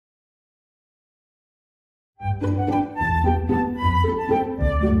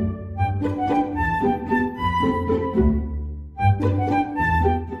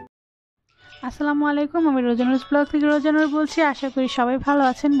আসসালামু আলাইকুম, আমি রুজানুর ব্লগ থেকে রুজানুর বলছি। আশা করি সবাই ভালো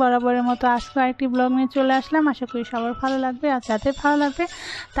আছেন। বরাবরের মতো আজকে আরেকটি ব্লগ নিয়ে চলে আসলাম। আশা করি সবার ভালো লাগবে, আর যাদের ভালো লাগবে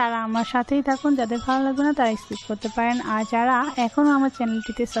তারা আমার সাথেই থাকুন, যাদের ভালো লাগবে না তারা স্কিপ করতে পারেন। আর যারা এখনও আমার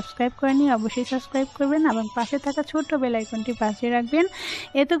চ্যানেলটিতে সাবস্ক্রাইব করেনি অবশ্যই সাবস্ক্রাইব করবেন এবং পাশে থাকা ছোট্ট বেল আইকনটি বাজিয়ে রাখবেন।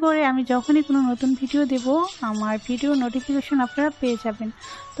 এতে করে আমি যখনই কোনো নতুন ভিডিও দেব আমার ভিডিও নোটিফিকেশন আপনারা পেয়ে যাবেন।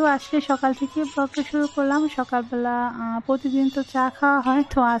 তো আজকে সকাল থেকে ব্লগটা শুরু করলাম। সকালবেলা প্রতিদিন তো চা খাওয়া হয়,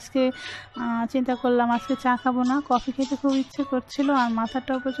 তো আজকে চিন্তা করলাম আজকে চা খাবো না, কফি খেতে খুব ইচ্ছে করছিল আর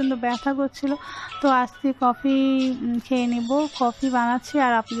মাথাটাও প্রচণ্ড ব্যথা করছিল। তো আজকে কফি খেয়ে নেব। কফি বানাচ্ছি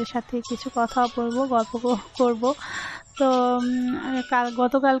আর আপনাদের সাথে কিছু কথাও বলবো, গল্প করব। তো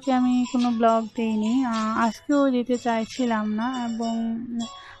গতকালকে আমি কোনো ব্লগ দিইনি, আজকেও দিতে চাইছিলাম না এবং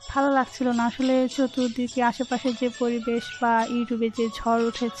ভালো লাগছিল না আসলে। চতুর্দিকে আশেপাশে যে পরিবেশ বা ইউটিউবে যে ঝড়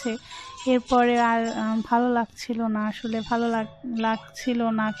উঠেছে এরপরে আর ভালো লাগছিল না, আসলে ভালো লাগছিল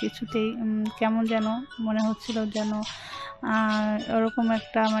না কিছুতেই। কেমন যেন মনে হচ্ছিল যেন ওরকম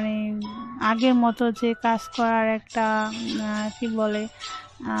একটা মানে আগের মতো যে কাজ করার একটা কি বলে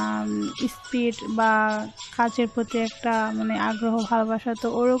স্পিড বা কাজের প্রতি একটা আগ্রহ ভালোবাসা, তো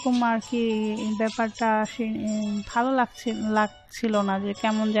ওরকম আর কি ব্যাপারটা ভালো লাগছিল না, যে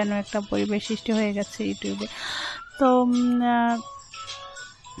কেমন যেন একটা পরিবেশ সৃষ্টি হয়ে গেছে ইউটিউবে। তো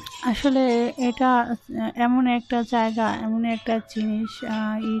আসলে এটা এমন একটা জায়গা, এমন একটা জিনিস,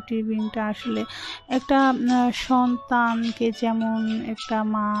 ইউটিউবিংটা আসলে একটা সন্তানকে যেমন একটা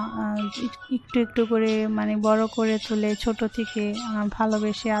মা একটু একটু করে বড় করে তোলে ছোট থেকে,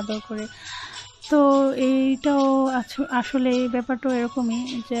 ভালোবেসে আদর করে। তো এইটাও আসলে এই ব্যাপারটাও এরকমই,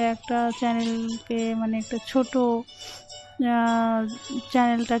 যে একটা চ্যানেলকে একটা ছোট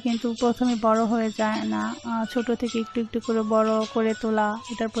চ্যানেলটা কিন্তু প্রথমে বড় হয়ে যায় না, ছোট থেকে একটু একটু করে বড় করে তোলা,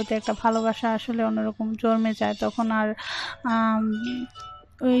 এটার প্রতি একটা ভালোবাসা আসলে অন্যরকম জন্মে যায়। তখন আর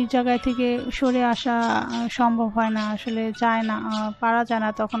ওই জায়গায় থেকে সরে আসা সম্ভব হয় না, আসলে যায় না, পারা যায় না,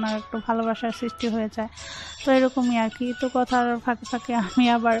 তখন আর একটু ভালোবাসার সৃষ্টি হয়ে যায়। তো এরকমই আর কি। তো কথার ফাঁকে ফাঁকে আমি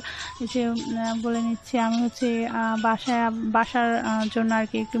আবার যে বলে নিচ্ছি, আমি হচ্ছে বাসার জন্য আর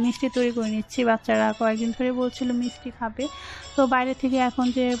কি একটু মিষ্টি তৈরি করে নিচ্ছি। বাচ্চারা কয়েকদিন ধরে বলছিল মিষ্টি খাবে, তো বাইরে থেকে এখন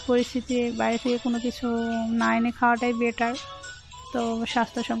যে পরিস্থিতি, বাইরে থেকে কোনো কিছু না এনে খাওয়াটাই বেটার, তো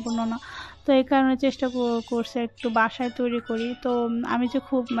স্বাস্থ্যসম্পন্ন না। তো এই কারণে চেষ্টা করছে একটু বাসায় তৈরি করি। তো আমি যে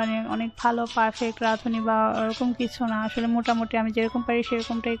খুব অনেক ভালো পারফেক্ট রাঁধুনি বা ওরকম কিছু না, আসলে মোটামুটি আমি যেরকম পারি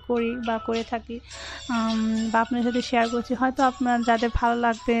সেরকমটাই করি বা করে থাকি, বা আপনার সাথে শেয়ার করছি। হয়তো আপনার যাদের ভালো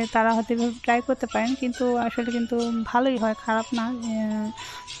লাগবে তারা হয়তো ট্রাই করতে পারেন, কিন্তু আসলে কিন্তু ভালোই হয়, খারাপ না,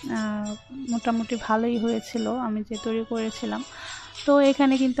 মোটামুটি ভালোই হয়েছিল আমি যে তৈরি করেছিলাম। তো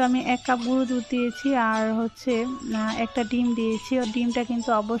এখানে কিন্তু আমি 1 কাপ গুঁড়ো দুধ দিয়েছি আর হচ্ছে একটা ডিম দিয়েছি। ও ডিমটা কিন্তু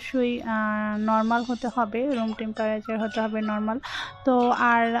অবশ্যই নর্মাল হতে হবে, রুম টেম্পারেচার হতে হবে নর্মাল। তো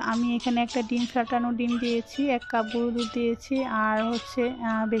আর আমি এখানে একটা ডিম ফাটানো ডিম দিয়েছি, 1 কাপ গুঁড়ো দুধ দিয়েছি আর হচ্ছে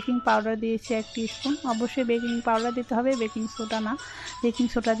বেকিং পাউডার দিয়েছি 1 টিস্পুন। অবশ্যই বেকিং পাউডার দিতে হবে, বেকিং সোডা না, বেকিং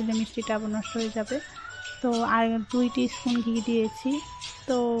সোডা দিলে মিষ্টিটা আবার নষ্ট হয়ে যাবে। তো আর 2 টিস্পুন ঘি দিয়েছি।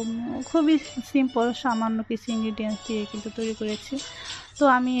 তো খুবই সিম্পল, সামান্য কিছু ইনগ্রিডিয়েন্টস দিয়ে কিন্তু তৈরি করেছি। তো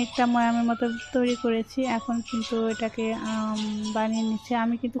আমি একটা ময়ামের মতো তৈরি করেছি, এখন কিন্তু এটাকে বানিয়ে নিচ্ছি।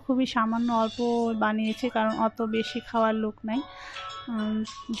 আমি কিন্তু খুবই সামান্য অল্প বানিয়েছি, কারণ অত বেশি খাওয়ার লোক নাই।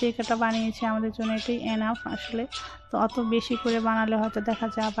 যে কটা বানিয়েছি আমাদের জন্য এটাই এনাফ আসলে। তো অত বেশি করে বানালে হয়তো দেখা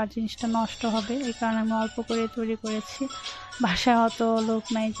যায় আবার জিনিসটা নষ্ট হবে, এই কারণে আমি অল্প করে তৈরি করেছি। বাসায় অত লোক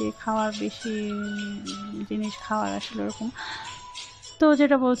নাই যে খাওয়ার বেশি জিনিস খাওয়ার আসলে ওরকম। তো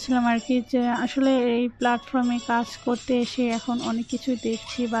যেটা বলছিলাম আর কি, যে আসলে এই প্ল্যাটফর্মে কাজ করতে এসে এখন অনেক কিছুই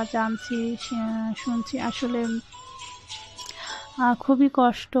দেখছি বা জানছি, শুনছি। আসলে খুবই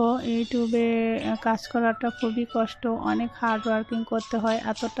কষ্ট, ইউটিউবে কাজ করাটা খুবই কষ্ট, অনেক হার্ড ওয়ার্কিং করতে হয়।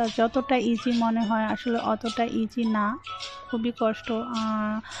 যতটা ইজি মনে হয় আসলে অতটা ইজি না, খুবই কষ্ট।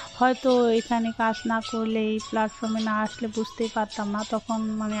 হয়তো এখানে কাজ না করলে, এই প্ল্যাটফর্মে না আসলে বুঝতেই পারতাম না। তখন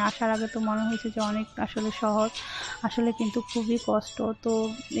আসার আগে তো মনে হয়েছে যে অনেক আসলে সহজ, আসলে কিন্তু খুবই কষ্ট। তো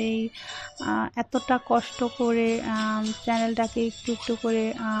এই এতটা কষ্ট করে চ্যানেলটাকে একটু একটু করে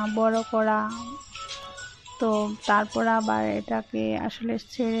বড় করা, তো তারপর আবার এটাকে আসলে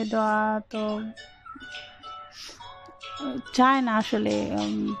ছেড়ে দেওয়া তো চায় না আসলে।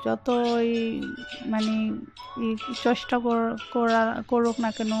 যতই চেষ্টা করুক না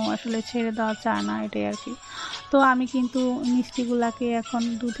কেন আসলে ছেড়ে দেওয়া চায় না, এটাই আর কি। তো আমি কিন্তু মিষ্টিগুলাকে এখন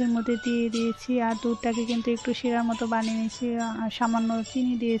দুধের মধ্যে দিয়ে দিয়েছি, আর দুধটাকে কিন্তু একটু শিরার মতো বানিয়ে নিয়েছি, সামান্য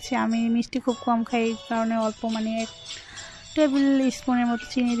চিনি দিয়েছি। আমি মিষ্টি খুব কম খাই, এই কারণে অল্প টেবিল স্পুনের মতো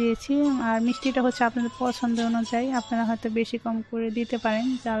চিনি দিয়েছি। আর মিষ্টিটা হচ্ছে আপনাদের পছন্দ অনুযায়ী, আপনারা হয়তো বেশি কম করে দিতে পারেন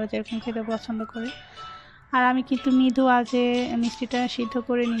যারা যেরকম খেতে পছন্দ করে। আর আমি কিন্তু মৃদু আঁচে মিষ্টিটা সিদ্ধ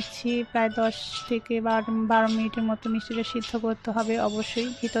করে নিচ্ছি, প্রায় 10 থেকে 12 মিনিটের মতো মিষ্টিটা সিদ্ধ করতে হবে। অবশ্যই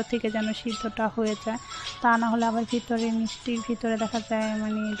ভিতর থেকে যেন সিদ্ধটা হয়ে যায়, তা না হলে আবার মিষ্টির ভিতরে দেখা যায়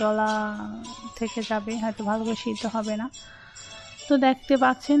মানে ডলা থেকে যাবে, হয়তো ভালো করে সিদ্ধ হবে না। তো দেখতে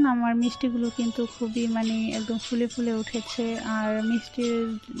পাচ্ছেন আমার মিষ্টিগুলো কিন্তু খুবই মানে একদম ফুলে ফুলে উঠেছে। আর মিষ্টির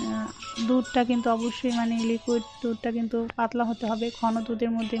দুধটা কিন্তু অবশ্যই মানে লিকুইড দুধটা কিন্তু পাতলা হতে হবে, ঘন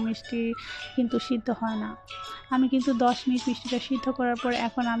দুধের মধ্যে মিষ্টি কিন্তু সিদ্ধ হয় না। আমি কিন্তু 10 মিনিট মিষ্টিটা সিদ্ধ করার পর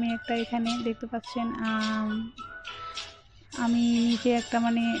এখন আমি একটা এখানে দেখতে পাচ্ছেন আমি নিজে একটা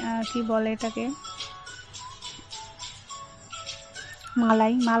মানে কি বলে এটাকে,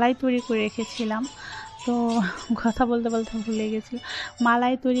 মালাই তৈরি করে রেখেছিলাম। তো কথা বলতে বলতে ভুলে গেছি,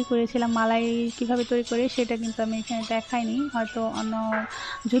 মালাই তৈরি করেছিলাম। মালাই কিভাবে তৈরি করে সেটা কিন্তু আমি এখানে দেখাইনি, হয়তো অন্য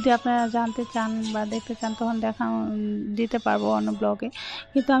যদি আপনারা জানতে চান বা দেখতে চান তখন দিতে পারবো অন্য ব্লগে।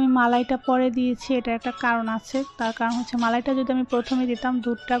 কিন্তু আমি মালাইটা পরে দিয়েছি, এটা একটা কারণ আছে। তার কারণ হচ্ছে মালাইটা যদি আমি প্রথমে দিতাম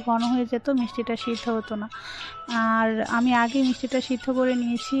দুধটা ঘন হয়ে যেত, মিষ্টিটা সিদ্ধ হতো না। আর আমি আগে মিষ্টিটা সিদ্ধ করে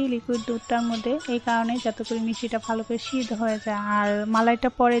নিয়েছি লিকুইড দুধটার মধ্যে, এই কারণে যাতে করে মিষ্টিটা ভালো করে সিদ্ধ হয়ে যায়। আর মালাইটা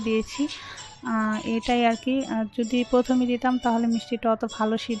পরে দিয়েছি, এটাই আর কি। যদি প্রথমে দিতাম তাহলে মিষ্টিটা অত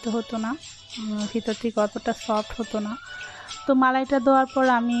ভালো সিদ্ধ হতো না, ভিতর থেকে অতটা সফট হতো না। তো মালাইটা দেওয়ার পর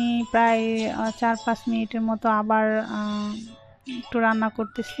আমি প্রায় 4-5 মিনিটের মতো আবার একটু রান্না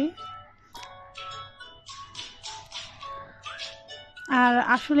করতেছি। আর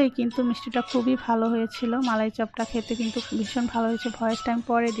আসলেই কিন্তু মিষ্টিটা খুবই ভালো হয়েছিল, মালাই চপটা খেতে কিন্তু ভীষণ ভালো হয়েছে। ভয়েসটা আমি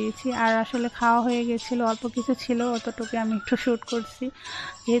পরে দিয়েছি, আর আসলে খাওয়া হয়ে গেছিলো, অল্প কিছু ছিল, অতটুকু আমি একটু শ্যুট করছি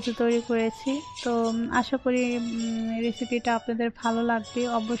যেহেতু তৈরি করেছি। তো আশা করি রেসিপিটা আপনাদের ভালো লাগবে।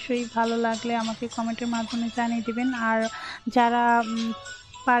 অবশ্যই ভালো লাগলে আমাকে কমেন্টের মাধ্যমে জানিয়ে দেবেন। আর যারা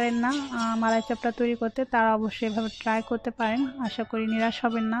পারেন না মালাই চপটা তৈরি করতে, তারা অবশ্যই এভাবে ট্রাই করতে পারেন, আশা করি নিরাশ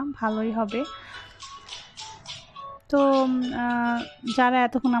হবেন না, ভালোই হবে। তো যারা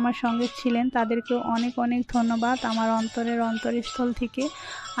এতক্ষণ আমার সঙ্গে ছিলেন তাদেরকেও অনেক অনেক ধন্যবাদ আমার অন্তরস্থল থেকে।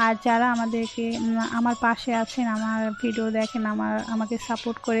 আর যারা আমার পাশে আছেন, আমার ভিডিও দেখেন, আমাকে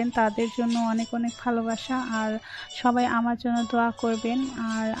সাপোর্ট করেন, তাদের জন্য অনেক অনেক ভালোবাসা। আর সবাই আমার জন্য দোয়া করবেন,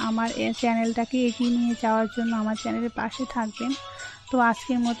 আর আমার এই চ্যানেলটাকে এগিয়ে নিয়ে যাওয়ার জন্য আমার চ্যানেলের পাশে থাকবেন। তো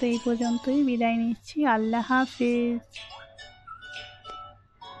আজকের মতো এই পর্যন্তই, বিদায় নিচ্ছি। আল্লাহ হাফেজ।